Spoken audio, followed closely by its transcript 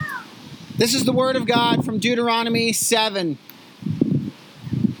This is the word of God from Deuteronomy 7.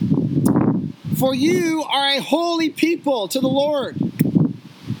 For you are a holy people to the Lord,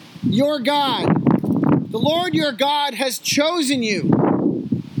 your God. The Lord your God has chosen you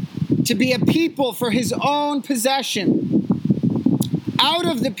to be a people for his own possession out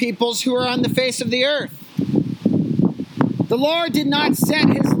of the peoples who are on the face of the earth. The Lord did not set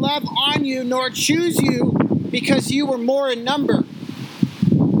his love on you nor choose you because you were more in number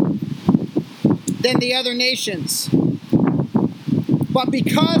than the other nations, but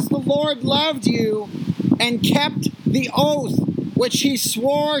because the Lord loved you and kept the oath which he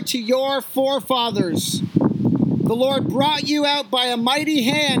swore to your forefathers. The Lord brought you out by a mighty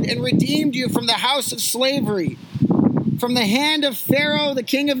hand and redeemed you from the house of slavery, from the hand of Pharaoh, the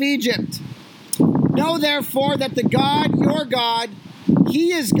king of Egypt. Know therefore that the God, your God,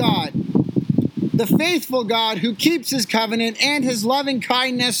 he is God, the faithful God who keeps his covenant and his loving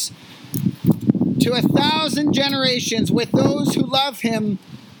kindness to 1,000 generations with those who love him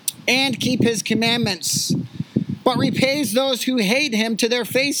and keep his commandments, but repays those who hate him to their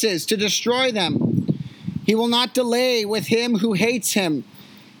faces to destroy them. He will not delay with him who hates him.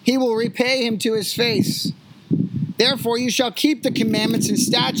 He will repay him to his face. Therefore you shall keep the commandments and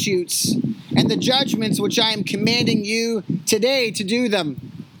statutes and the judgments which I am commanding you today to do them.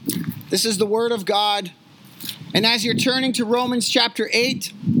 This is the word of God. And as you're turning to Romans chapter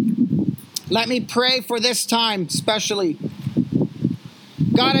 8, let me pray for this time especially.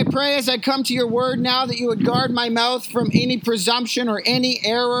 God, I pray as I come to your word now that you would guard my mouth from any presumption or any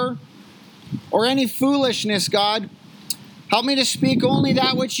error or any foolishness, God. Help me to speak only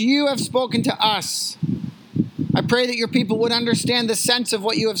that which you have spoken to us. I pray that your people would understand the sense of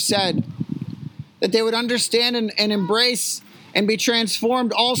what you have said, that they would understand and embrace and be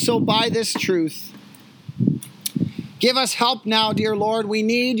transformed also by this truth. Give us help now, dear Lord. We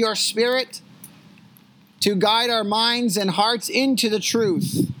need your Spirit to guide our minds and hearts into the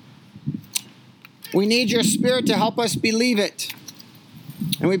truth. We need your Spirit to help us believe it.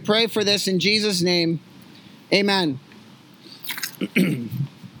 And we pray for this in Jesus' name. Amen. I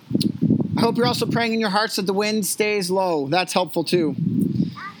hope you're also praying in your hearts that the wind stays low. That's helpful too.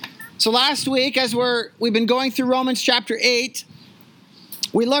 So last week, as we've been going through Romans chapter 8,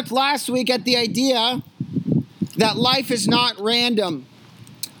 we looked last week at the idea that life is not random.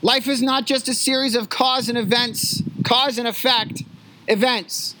 Life is not just a series of cause and effect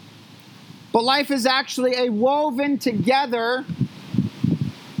events. But life is actually a woven together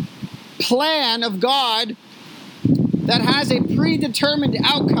plan of God that has a predetermined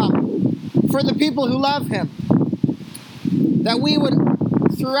outcome for the people who love him. That we would,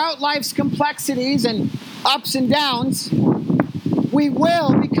 throughout life's complexities and ups and downs, we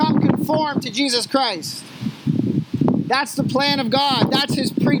will become conformed to Jesus Christ. That's the plan of God. That's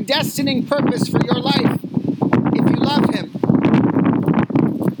his predestining purpose for your life if you love him.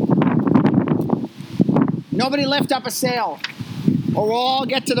 Nobody lift up a sail, or we'll all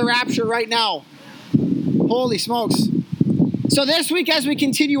get to the rapture right now. Holy smokes. So this week, as we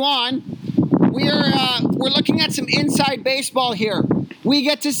continue on, we're looking at some inside baseball here. We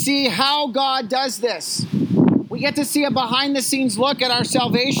get to see how God does this. We get to see a behind-the-scenes look at our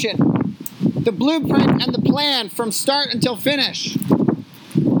salvation. The blueprint and the plan from start until finish.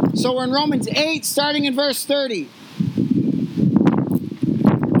 So we're in Romans 8, starting in verse 30.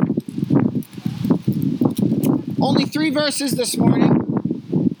 Only 3 verses this morning.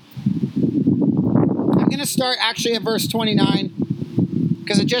 I'm going to start actually at verse 29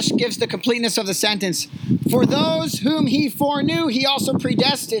 because it just gives the completeness of the sentence. For those whom he foreknew, he also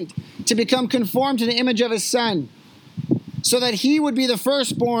predestined to become conformed to the image of his Son, so that he would be the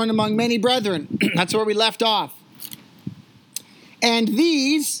firstborn among many brethren. That's where we left off. And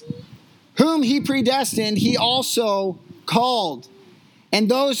these, whom he predestined, he also called. And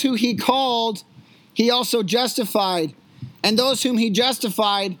those who he called, he also justified. And those whom he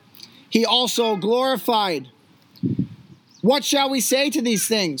justified, he also glorified. What shall we say to these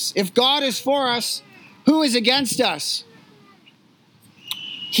things? If God is for us, who is against us?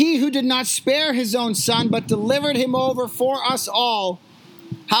 He who did not spare his own Son, but delivered him over for us all,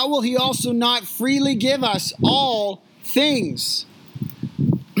 how will he also not freely give us all things?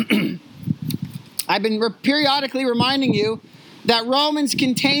 I've been periodically reminding you that Romans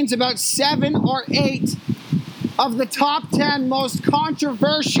contains about 7 or 8 of the top 10 most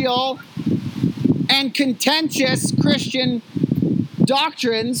controversial and contentious Christian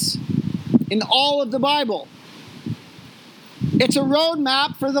doctrines in all of the Bible. It's a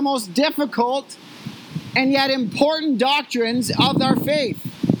roadmap for the most difficult and yet important doctrines of our faith.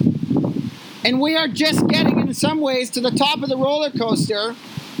 And we are just getting, in some ways, to the top of the roller coaster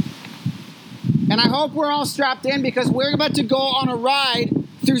And I hope we're all strapped in, because we're about to go on a ride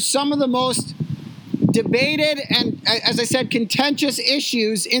through some of the most debated and, as I said, contentious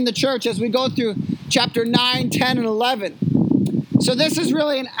issues in the church as we go through chapter 9, 10, and 11. So this is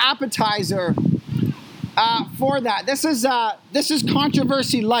really an appetizer for that. This is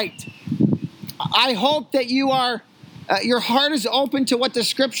controversy light. I hope that you are, your heart is open to what the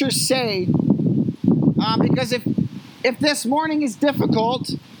scriptures say, because if this morning is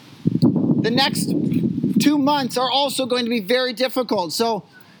difficult, the next 2 months are also going to be very difficult. So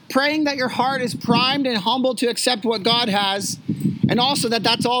praying that your heart is primed and humble to accept what God has, and also that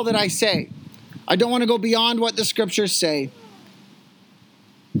that's all that I say. I don't want to go beyond what the scriptures say.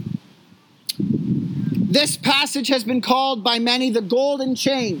 This passage has been called by many the golden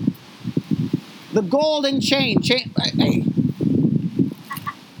chain. The golden chain. Hey.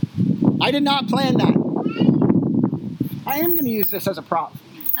 I did not plan that. I am going to use this as a prop.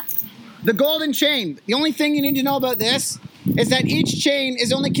 The golden chain. The only thing you need to know about this is that each chain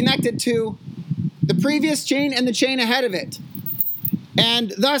is only connected to the previous chain and the chain ahead of it.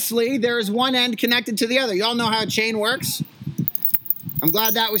 And thusly, there is one end connected to the other. You all know how a chain works. I'm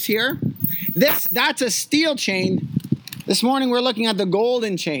glad that was here. That's a steel chain. This morning we're looking at the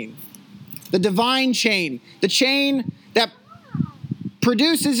golden chain, the divine chain, the chain that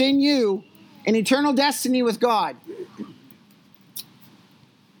produces in you an eternal destiny with God.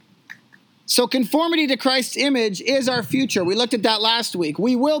 So conformity to Christ's image is our future. We looked at that last week.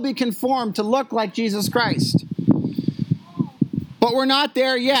 We will be conformed to look like Jesus Christ. But we're not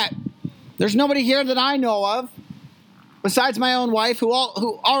there yet. There's nobody here that I know of, besides my own wife, who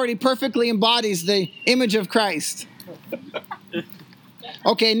already perfectly embodies the image of Christ.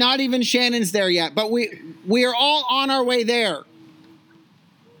 Okay, not even Shannon's there yet, but we are all on our way there.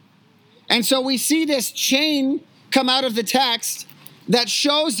 And so we see this chain come out of the text that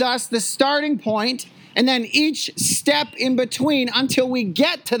shows us the starting point, and then each step in between until we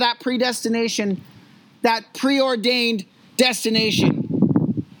get to that predestination, that preordained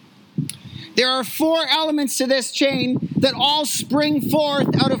destination. There are 4 elements to this chain that all spring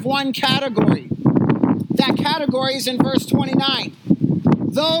forth out of one category. That category is in verse 29.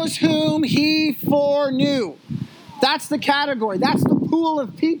 Those whom he foreknew. That's the category. That's the pool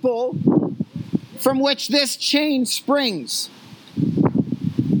of people from which this chain springs.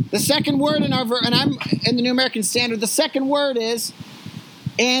 The second word in our and I'm in the New American Standard, the second word is,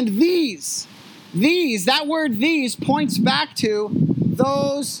 and these. These, that word these points back to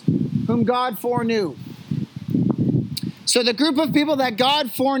those whom God foreknew. So the group of people that God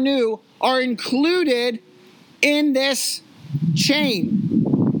foreknew are included in this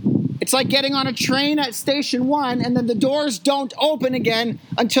chain. It's like getting on a train at station 1 and then the doors don't open again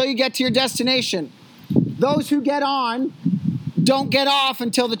until you get to your destination. Those who get on don't get off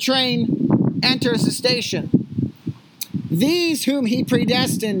until the train enters the station. These whom he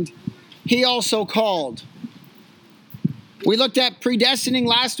predestined, he also called. We looked at predestining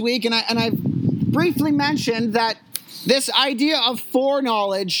last week, and I briefly mentioned that this idea of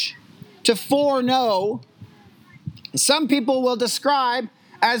foreknowledge, to foreknow, some people will describe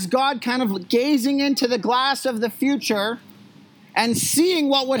as God kind of gazing into the glass of the future and seeing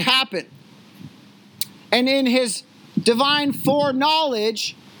what would happen. And in his divine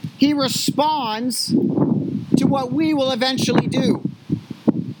foreknowledge, he responds to what we will eventually do.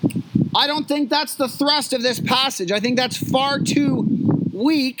 I don't think that's the thrust of this passage. I think that's far too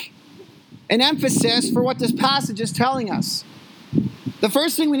weak an emphasis for what this passage is telling us. The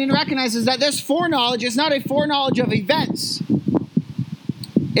first thing we need to recognize is that this foreknowledge is not a foreknowledge of events.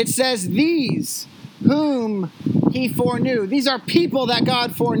 It says these whom he foreknew. These are people that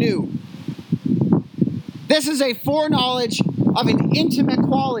God foreknew. This is a foreknowledge of an intimate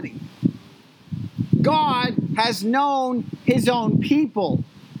quality. God has known his own people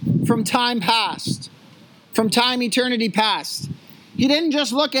from time past, from time eternity past. He didn't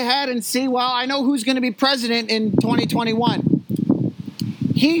just look ahead and see, well, I know who's going to be president in 2021.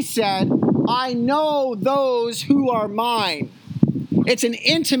 He said, I know those who are mine. It's an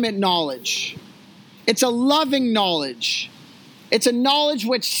intimate knowledge. It's a loving knowledge. It's a knowledge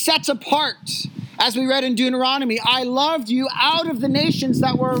which sets apart. As we read in Deuteronomy, I loved you out of the nations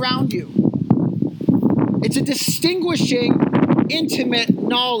that were around you. It's a distinguishing, intimate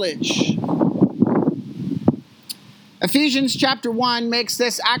knowledge. Ephesians chapter 1 makes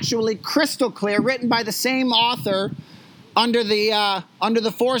this actually crystal clear, written by the same author under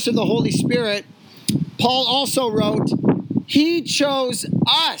the force of the Holy Spirit. Paul also wrote, he chose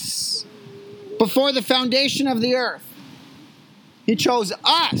us before the foundation of the earth. He chose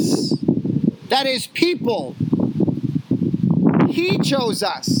us. That is people. He chose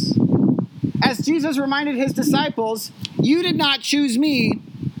us. As Jesus reminded his disciples, you did not choose me,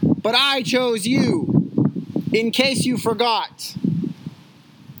 but I chose you, in case you forgot.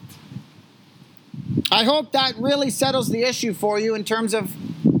 I hope that really settles the issue for you in terms of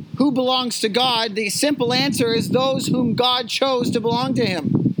who belongs to God. The simple answer is those whom God chose to belong to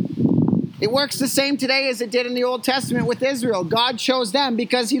him. It works the same today as it did in the Old Testament with Israel. God chose them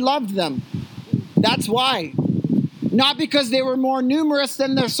because he loved them. That's why. Not because they were more numerous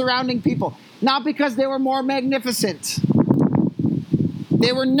than their surrounding people. Not because they were more magnificent.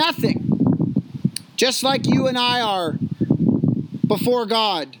 They were nothing. Just like you and I are before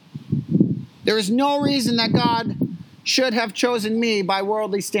God. There is no reason that God should have chosen me by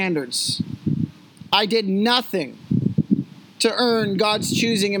worldly standards. I did nothing to earn God's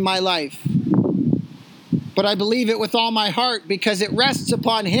choosing in my life. But I believe it with all my heart because it rests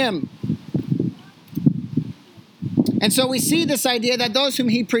upon him. And so we see this idea that those whom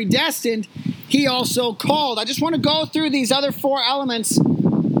he predestined, he also called. I just want to go through these other four elements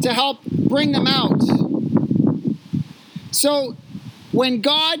to help bring them out. So when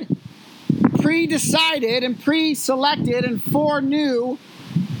God pre-decided and pre-selected and foreknew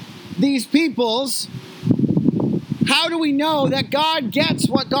these peoples, how do we know that God gets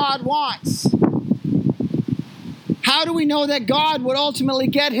what God wants? How do we know that God would ultimately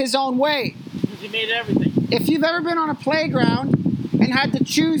get his own way? Because he made everything. If you've ever been on a playground and had to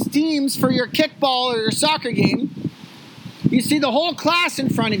choose teams for your kickball or your soccer game, you see the whole class in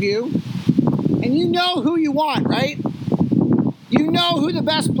front of you, and you know who you want, right? You know who the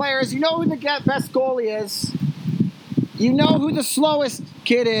best player is. You know who the best goalie is. You know who the slowest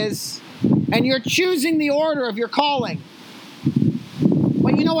kid is. And you're choosing the order of your calling.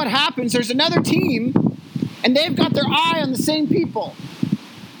 But you know what happens? There's another team, and they've got their eye on the same people.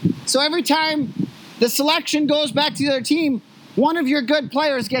 So every time the selection goes back to the other team, one of your good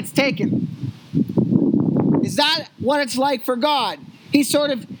players gets taken. Is that what it's like for God? He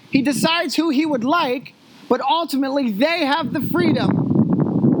decides who he would like, but ultimately they have the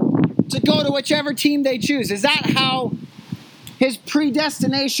freedom to go to whichever team they choose. Is that how his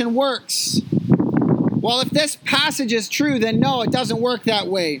predestination works? Well, if this passage is true, then no, it doesn't work that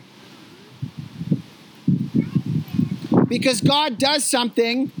way. Because God does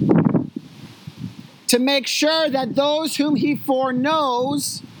something to make sure that those whom he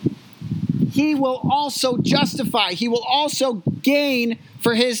foreknows, he will also justify. He will also gain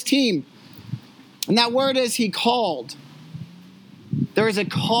for his team. And that word is he called. There is a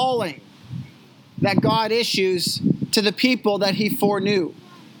calling that God issues to the people that he foreknew.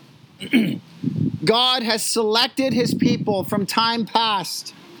 God has selected his people from time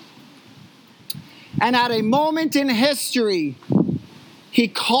past. And at a moment in history, he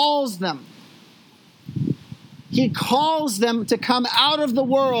calls them. He calls them to come out of the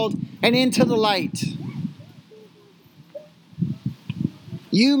world and into the light.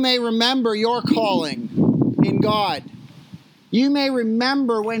 You may remember your calling in God. You may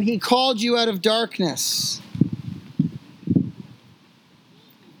remember when he called you out of darkness.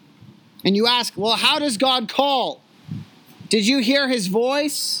 And you ask, well, how does God call? Did you hear his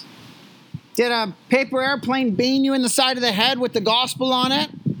voice? Did a paper airplane beam you in the side of the head with the gospel on it?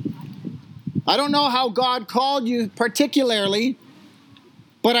 I don't know how God called you particularly,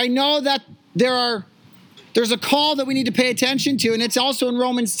 but I know that there's a call that we need to pay attention to, and it's also in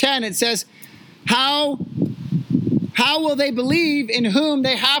Romans 10. It says, how will they believe in whom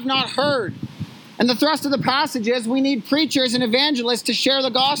they have not heard? And the thrust of the passage is we need preachers and evangelists to share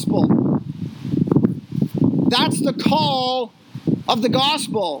the gospel. That's the call of the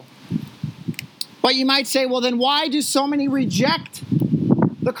gospel. But you might say, well, then why do so many reject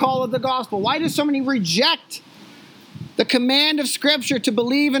the call of the gospel? Why do so many reject the command of Scripture to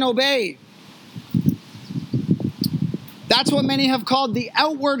believe and obey? That's what many have called the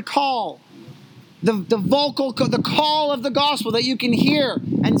outward call, the call of the gospel that you can hear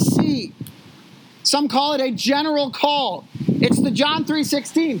and see. Some call it a general call. It's the John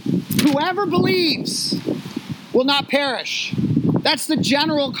 3:16. Whoever believes will not perish. That's the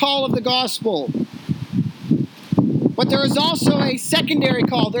general call of the gospel. But there is also a secondary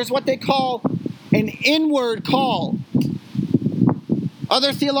call. There's what they call an inward call.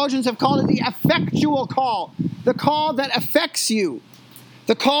 Other theologians have called it the effectual call. The call that affects you.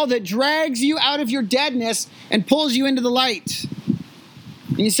 The call that drags you out of your deadness and pulls you into the light.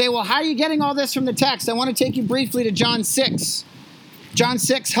 And you say, well, how are you getting all this from the text? I want to take you briefly to John 6. John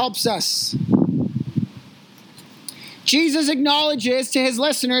 6 helps us. Jesus acknowledges to his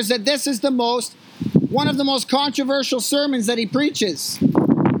listeners that this is one of the most controversial sermons that he preaches.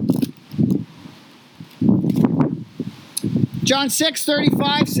 John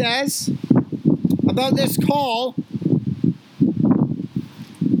 6:35 says, about this call.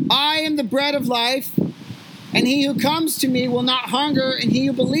 I am the bread of life, and he who comes to me will not hunger, and he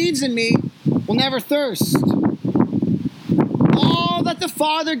who believes in me will never thirst. All that the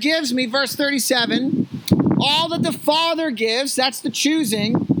Father gives me, verse 37, all that the Father gives, that's the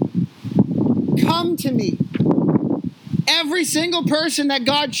choosing, come to me. Every single person that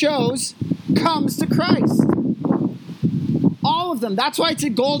God chose comes to Christ. All of them. That's why it's a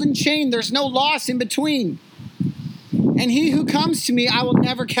golden chain. There's no loss in between. And he who comes to me, I will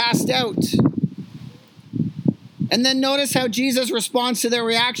never cast out. And then notice how Jesus responds to their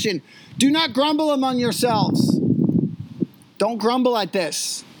reaction. Do not grumble among yourselves. Don't grumble at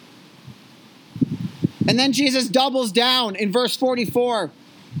this. And then Jesus doubles down in verse 44.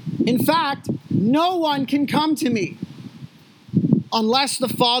 In fact, no one can come to me unless the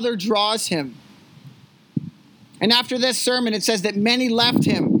Father draws him. And after this sermon, it says that many left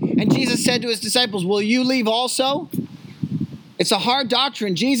him. And Jesus said to his disciples, will you leave also? It's a hard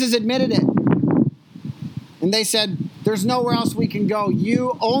doctrine. Jesus admitted it. And they said, there's nowhere else we can go.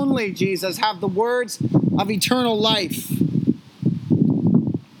 You only, Jesus, have the words of eternal life.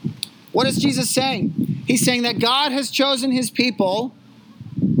 What is Jesus saying? He's saying that God has chosen his people,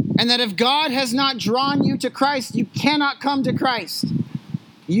 and that if God has not drawn you to Christ, you cannot come to Christ.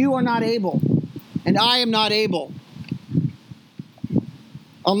 You are not able, and I am not able,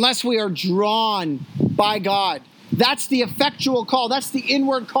 unless we are drawn by God. That's the effectual call. That's the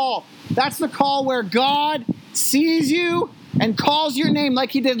inward call. That's the call where God sees you and calls your name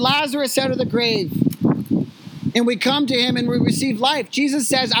like he did Lazarus out of the grave. And we come to him and we receive life. Jesus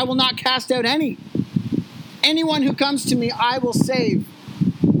says, I will not cast out anyone who comes to me, I will save.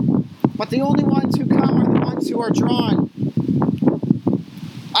 But the only ones who come are the ones who are drawn.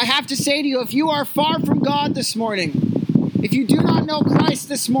 I have to say to you, if you are far from God this morning, if you do not know Christ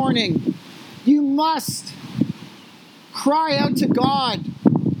this morning, you must cry out to God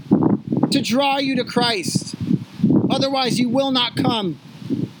to draw you to Christ. Otherwise, you will not come.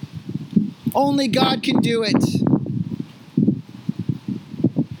 Only God can do it.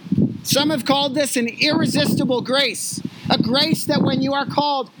 Some have called this an irresistible grace. A grace that when you are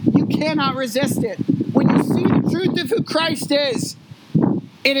called, you cannot resist it. When you see the truth of who Christ is,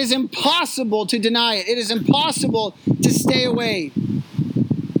 it is impossible to deny it. It is impossible to stay away.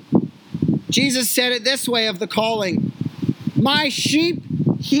 Jesus said it this way of the calling. My sheep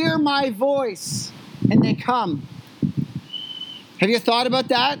hear my voice, and they come. Have you thought about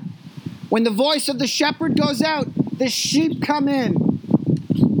that? When the voice of the shepherd goes out, the sheep come in.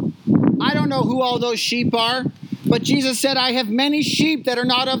 I don't know who all those sheep are, but Jesus said, I have many sheep that are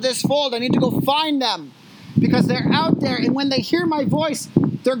not of this fold. I need to go find them because they're out there. And when they hear my voice,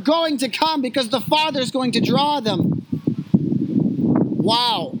 they're going to come because the Father's going to draw them.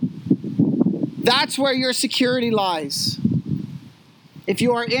 Wow. That's where your security lies. If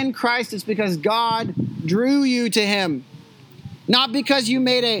you are in Christ, it's because God drew you to him. Not because you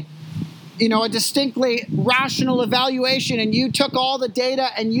made a distinctly rational evaluation and you took all the data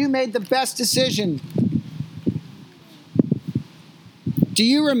and you made the best decision. Do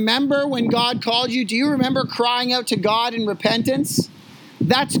you remember when God called you? Do you remember crying out to God in repentance?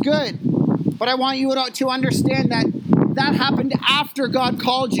 That's good. But I want you to understand that happened after God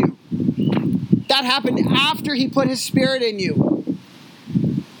called you. That happened after he put his Spirit in you.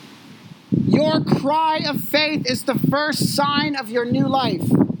 Your cry of faith is the first sign of your new life.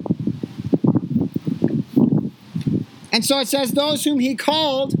 And so it says, those whom he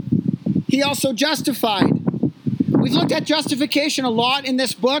called, he also justified. We've looked at justification a lot in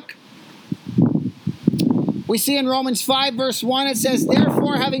this book. We see in Romans 5 verse 1, it says,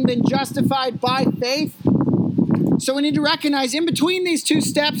 therefore, having been justified by faith. So we need to recognize in between these two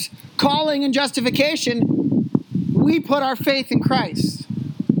steps, calling and justification, we put our faith in Christ.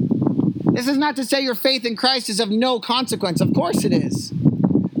 This is not to say your faith in Christ is of no consequence. Of course it is.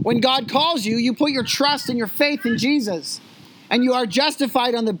 When God calls you, you put your trust and your faith in Jesus. And you are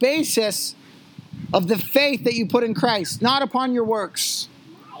justified on the basis of the faith that you put in Christ, not upon your works.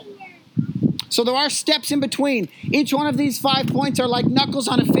 So there are steps in between. Each one of these 5 points are like knuckles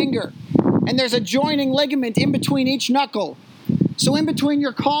on a finger. And there's a joining ligament in between each knuckle. So in between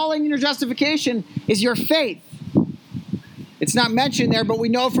your calling and your justification is your faith. It's not mentioned there, but we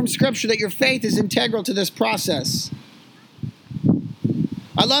know from Scripture that your faith is integral to this process.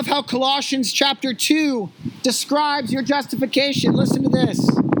 I love how Colossians chapter 2 describes your justification. Listen to this.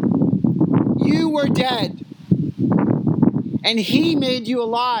 You were dead, and he made you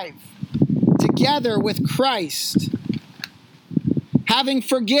alive together with Christ, having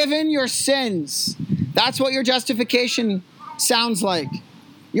forgiven your sins. That's what your justification sounds like.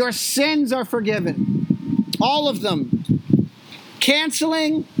 Your sins are forgiven. All of them.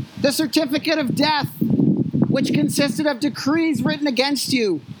 Canceling the certificate of death, which consisted of decrees written against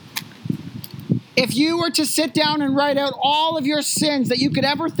you. If you were to sit down and write out all of your sins that you could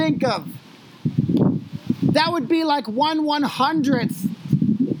ever think of, that would be like 1/100th,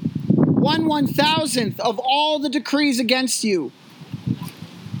 1/1000th of all the decrees against you.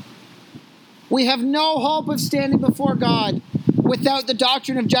 We have no hope of standing before God without the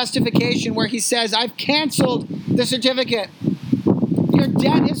doctrine of justification, where he says, I've canceled the certificate. Your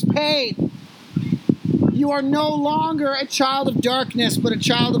debt is paid. You are no longer a child of darkness, but a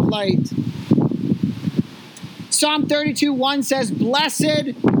child of light. Psalm 32:1 says,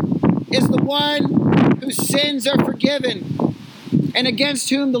 Blessed is the one whose sins are forgiven, and against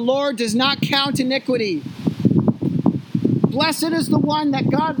whom the Lord does not count iniquity. Blessed is the one that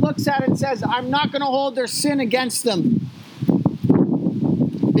God looks at and says, I'm not going to hold their sin against them,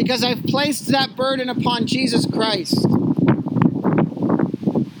 because I've placed that burden upon Jesus Christ.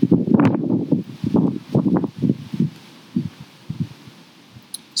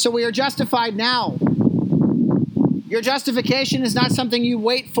 So we are justified now. Your justification is not something you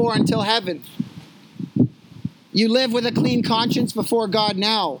wait for until heaven. You live with a clean conscience before God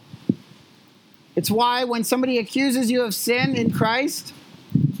now. It's why when somebody accuses you of sin in Christ,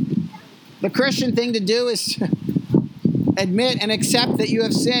 the Christian thing to do is admit and accept that you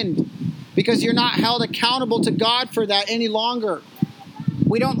have sinned, because you're not held accountable to God for that any longer.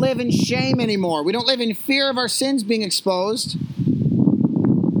 We don't live in shame anymore. We don't live in fear of our sins being exposed,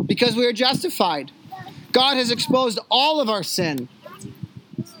 because we are justified. God has exposed all of our sin.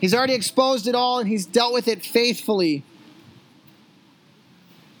 He's already exposed it all, and he's dealt with it faithfully.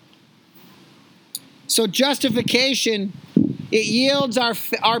 So justification, it yields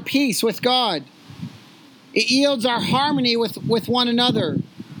our peace with God. It yields our harmony with one another.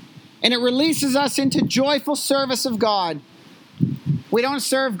 And it releases us into joyful service of God. We don't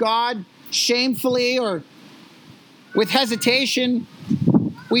serve God shamefully or with hesitation.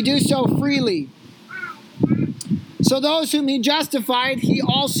 We do so freely. So those whom he justified, he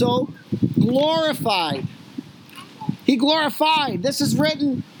also glorified. He glorified. This is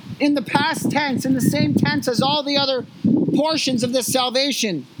written in the past tense, in the same tense as all the other portions of this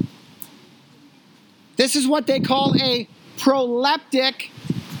salvation. This is what they call a proleptic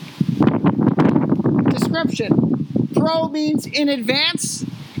description. Pro means in advance,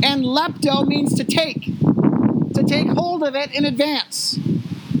 and lepto means to take hold of it in advance.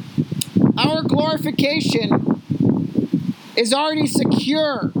 Our glorification is already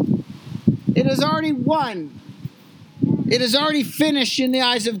secure. It is already won. It is already finished in the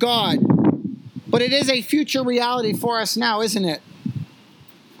eyes of God. But it is a future reality for us now, isn't it?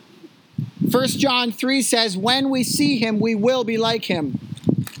 1 John 3 says, when we see him, we will be like him.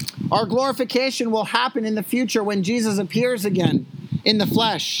 Our glorification will happen in the future when Jesus appears again in the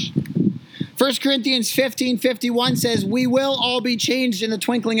flesh. 1 Corinthians 15:51 says, we will all be changed in the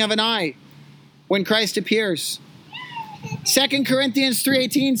twinkling of an eye when Christ appears. 2 Corinthians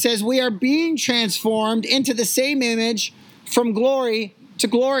 3:18 says, we are being transformed into the same image from glory to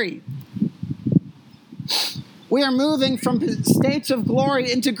glory. We are moving from states of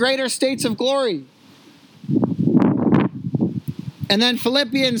glory into greater states of glory. And then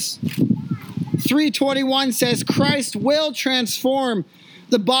Philippians 3:21 says, Christ will transform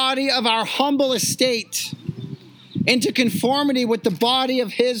the body of our humble estate into conformity with the body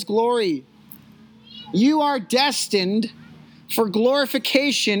of his glory. You are destined for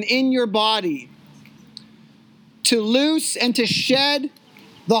glorification in your body, to loose and to shed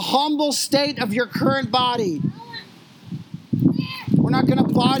the humble state of your current body. We're not going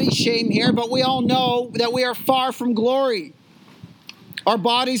to body shame here, but we all know that we are far from glory. Our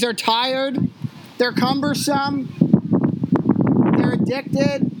bodies are tired, they're cumbersome, they're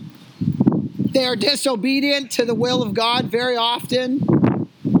addicted, they are disobedient to the will of God very often.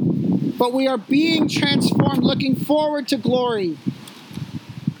 But we are being transformed, looking forward to glory.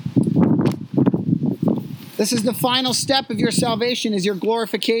 This is the final step of your salvation, is your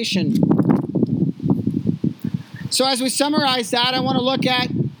glorification. So as we summarize that, I want to look at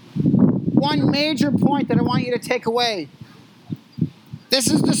one major point that I want you to take away. This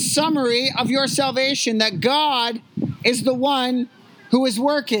is the summary of your salvation, that God is the one who is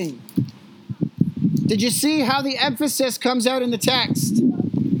working. Did you see how the emphasis comes out in the text?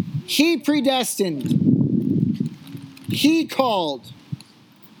 He predestined. He called.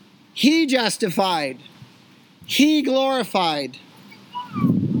 He justified. He glorified.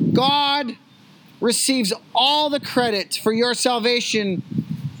 God receives all the credit for your salvation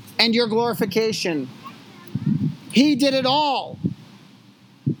and your glorification. He did it all.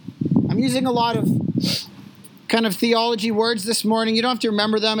 using a lot of kind of theology words this morning. You don't have to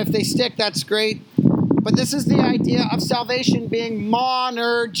remember them. If they stick, that's great. But this is the idea of salvation being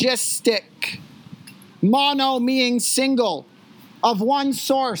monergistic. Mono meaning single, of one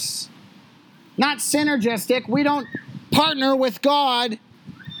source. Not synergistic. We don't partner with God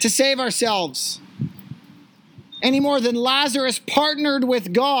to save ourselves. Any more than Lazarus partnered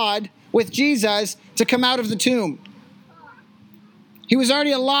with God, with Jesus, to come out of the tomb. He was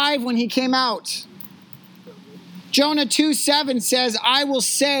already alive when he came out. Jonah 2:7 says, I will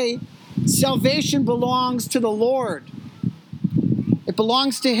say, salvation belongs to the Lord. It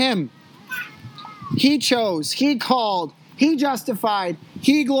belongs to him. He chose, he called, he justified,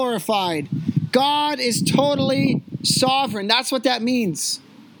 he glorified. God is totally sovereign. That's what that means.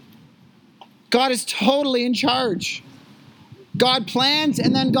 God is totally in charge. God plans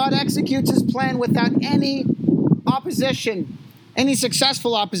and then God executes his plan without any opposition, any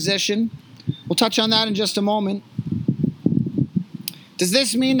successful opposition. We'll touch on that in just a moment. Does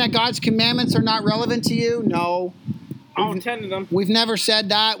this mean that God's commandments are not relevant to you? No. I'll attend to them. We've never said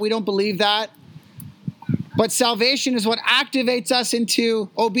that. We don't believe that. But salvation is what activates us into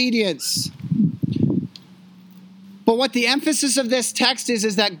obedience. But what the emphasis of this text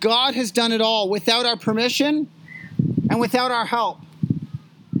is that God has done it all without our permission and without our help.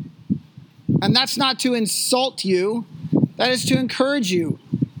 And that's not to insult you. That is to encourage you.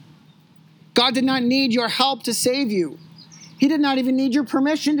 God did not need your help to save you. He did not even need your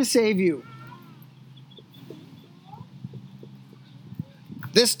permission to save you.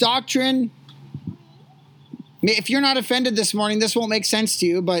 This doctrine, if you're not offended this morning, this won't make sense to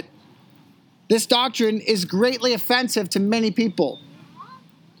you, but this doctrine is greatly offensive to many people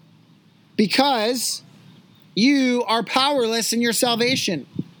because you are powerless in your salvation.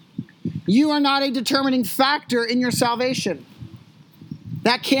 You are not a determining factor in your salvation.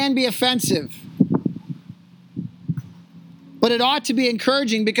 That can be offensive. But it ought to be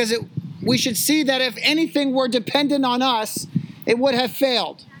encouraging because we should see that if anything were dependent on us, it would have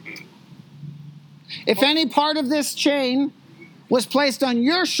failed. If any part of this chain was placed on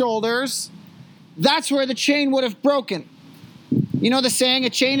your shoulders, that's where the chain would have broken. You know the saying, a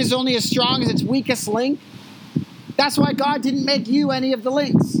chain is only as strong as its weakest link? That's why God didn't make you any of the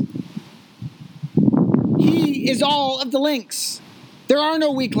links. He is all of the links. There are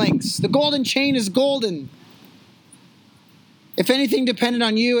no weak links. The golden chain is golden. If anything depended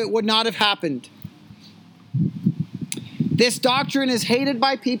on you, it would not have happened. This doctrine is hated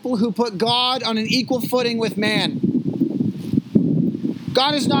by people who put God on an equal footing with man.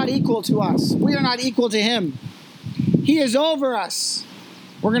 God is not equal to us. We are not equal to him. He is over us.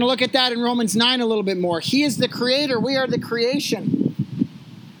 We're going to look at that in Romans 9 a little bit more. He is the creator. We are the creation.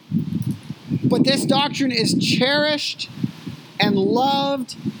 But this doctrine is cherished and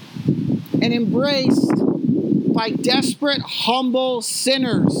loved and embraced by desperate, humble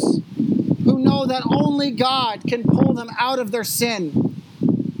sinners who know that only God can pull them out of their sin.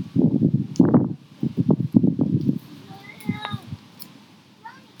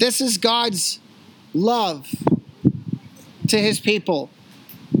 This is God's love to his people.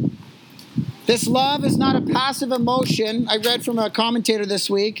 This love is not a passive emotion. I read from a commentator this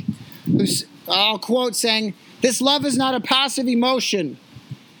week, I'll quote saying, this love is not a passive emotion.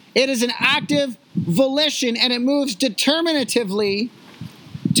 It is an active volition, and it moves determinatively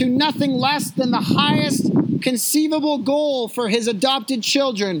to nothing less than the highest conceivable goal for his adopted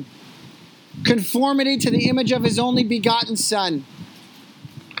children, conformity to the image of his only begotten Son.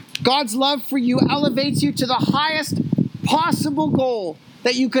 God's love for you elevates you to the highest possible goal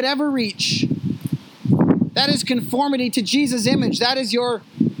that you could ever reach. That is conformity to Jesus' image. That is your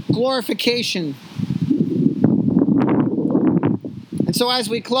glorification. And so as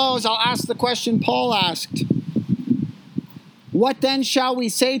we close, I'll ask the question Paul asked. What then shall we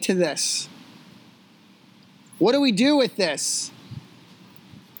say to this? What do we do with this?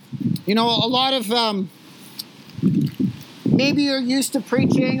 You know, a lot of, maybe you're used to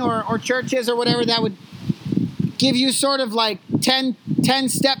preaching or churches or whatever that would give you sort of like 10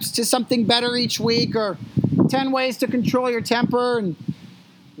 steps to something better each week or 10 ways to control your temper. And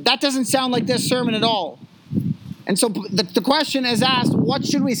that doesn't sound like this sermon at all. And so the question is asked, what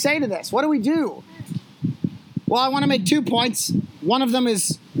should we say to this? What do we do? Well, I want to make 2 points. One of them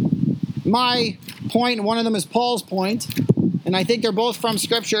is my point, and one of them is Paul's point. And I think they're both from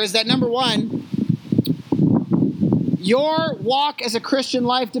Scripture, is that number one, your walk as a Christian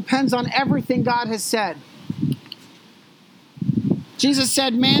life depends on everything God has said. Jesus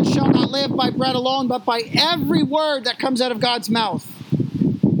said, man shall not live by bread alone, but by every word that comes out of God's mouth.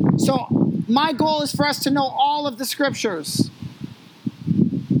 So my goal is for us to know all of the Scriptures.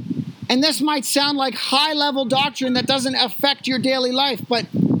 And this might sound like high-level doctrine that doesn't affect your daily life, but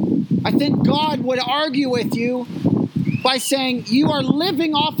I think God would argue with you by saying you are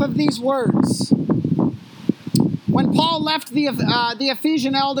living off of these words. When Paul left the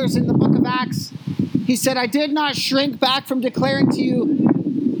Ephesian elders in the book of Acts, he said, I did not shrink back from declaring to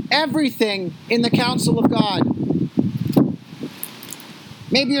you everything in the counsel of God.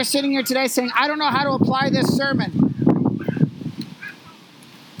 Maybe you're sitting here today saying, I don't know how to apply this sermon.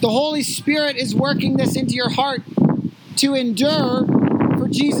 The Holy Spirit is working this into your heart to endure for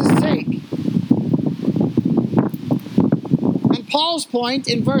Jesus' sake. And Paul's point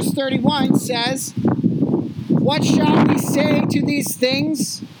in verse 31 says, what shall we say to these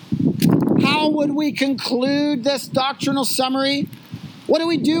things? How would we conclude this doctrinal summary? What do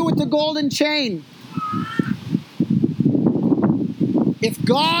we do with the golden chain? If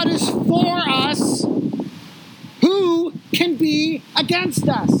God is for us, who can be against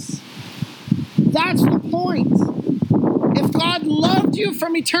us? That's the point. If God loved you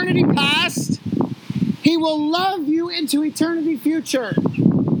from eternity past, He will love you into eternity future.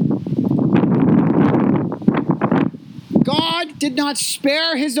 God did not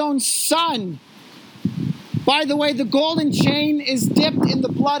spare His own Son. By the way, the golden chain is dipped in the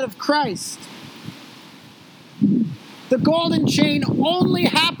blood of Christ. The golden chain only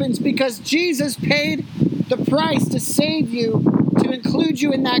happens because Jesus paid the price to save you, to include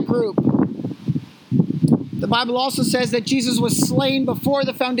you in that group. The Bible also says that Jesus was slain before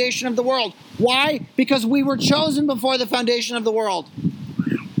the foundation of the world. Why? Because we were chosen before the foundation of the world.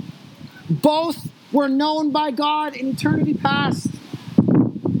 Both were known by God in eternity past.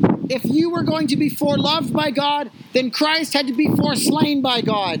 If you were going to be foreloved by God, then Christ had to be foreslain by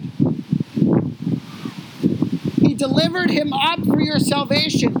God. He delivered Him up for your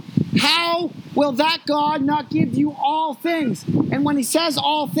salvation. How will that God not give you all things? And when He says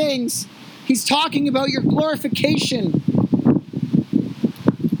all things, He's talking about your glorification.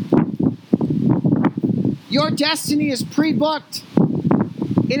 Your destiny is pre-booked.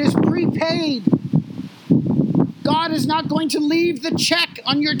 It is prepaid. God is not going to leave the check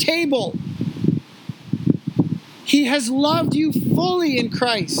on your table. He has loved you fully in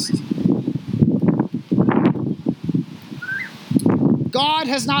Christ. God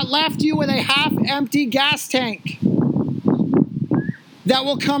has not left you with a half-empty gas tank that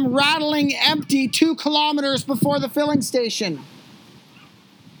will come rattling empty 2 kilometers before the filling station.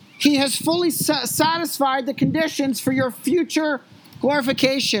 He has fully satisfied the conditions for your future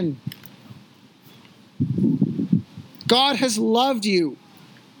glorification. God has loved you.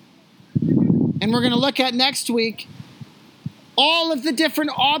 And we're going to look at next week all of the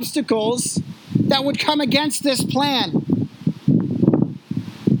different obstacles that would come against this plan,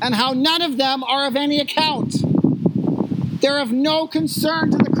 and how none of them are of any account. They're of no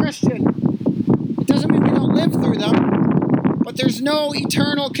concern to the Christian. It doesn't mean we don't live through them, but there's no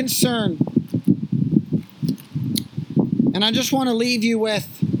eternal concern. And I just want to leave you with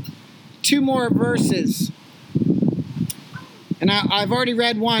 2 more verses. And I've already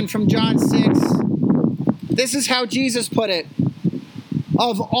read one from John 6. This is how Jesus put it.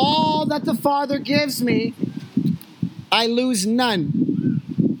 Of all that the Father gives me, I lose none.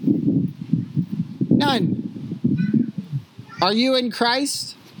 None. Are you in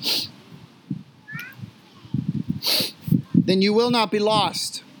Christ? Then you will not be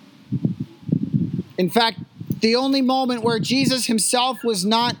lost. In fact, the only moment where Jesus Himself was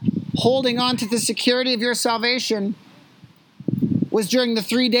not holding on to the security of your salvation was during the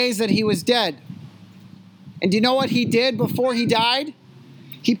 3 days that He was dead. And do you know what He did before He died?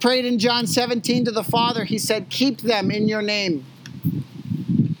 He prayed in John 17 to the Father. He said, keep them in your name.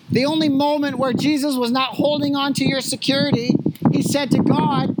 The only moment where Jesus was not holding on to your security, He said to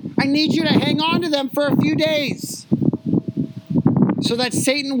God, I need you to hang on to them for a few days so that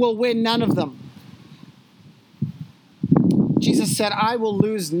Satan will win none of them. Jesus said, I will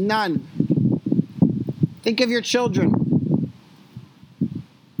lose none. Think of your children.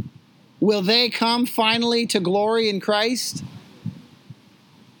 Will they come finally to glory in Christ?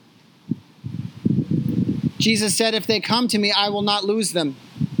 Jesus said, if they come to me, I will not lose them.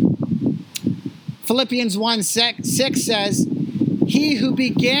 Philippians 1:6 says, he who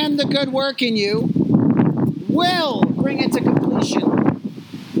began the good work in you will bring it to completion.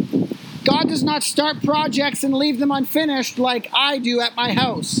 God does not start projects and leave them unfinished like I do at my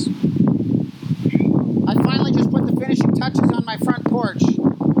house. I finally just put the finishing touches on my front porch.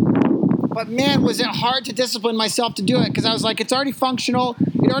 But man, was it hard to discipline myself to do it, because I was like, it's already functional.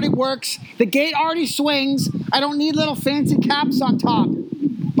 It already works. The gate already swings. I don't need little fancy caps on top.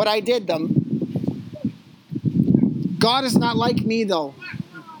 But I did them. God is not like me, though.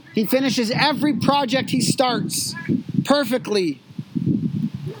 He finishes every project he starts perfectly.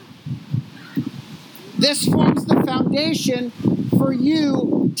 This forms the foundation for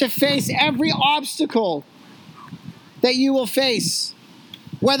you to face every obstacle that you will face.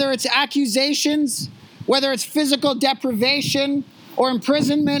 Whether it's accusations, whether it's physical deprivation, or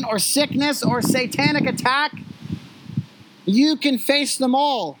imprisonment, or sickness, or satanic attack, you can face them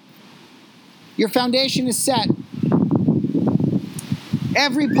all. Your foundation is set.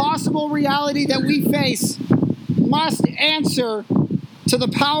 Every possible reality that we face must answer to the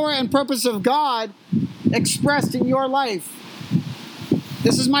power and purpose of God expressed in your life.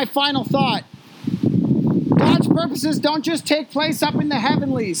 This is my final thought. God's purposes don't just take place up in the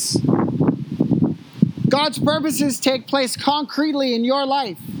heavenlies. God's purposes take place concretely in your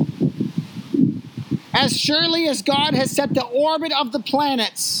life. As surely as God has set the orbit of the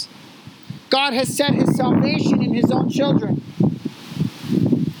planets, God has set his salvation in his own children,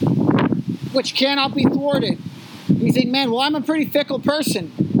 which cannot be thwarted. You think, man, well, I'm a pretty fickle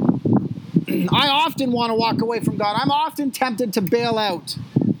person. I often want to walk away from God. I'm often tempted to bail out.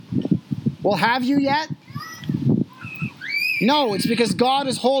 Well, have you yet? No, it's because God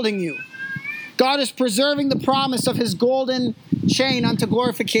is holding you. God is preserving the promise of his golden chain unto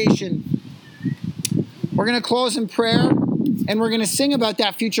glorification. We're going to close in prayer, and we're going to sing about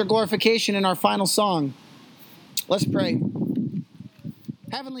that future glorification in our final song. Let's pray.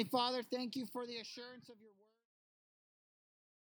 Heavenly Father, thank you for the assurance of your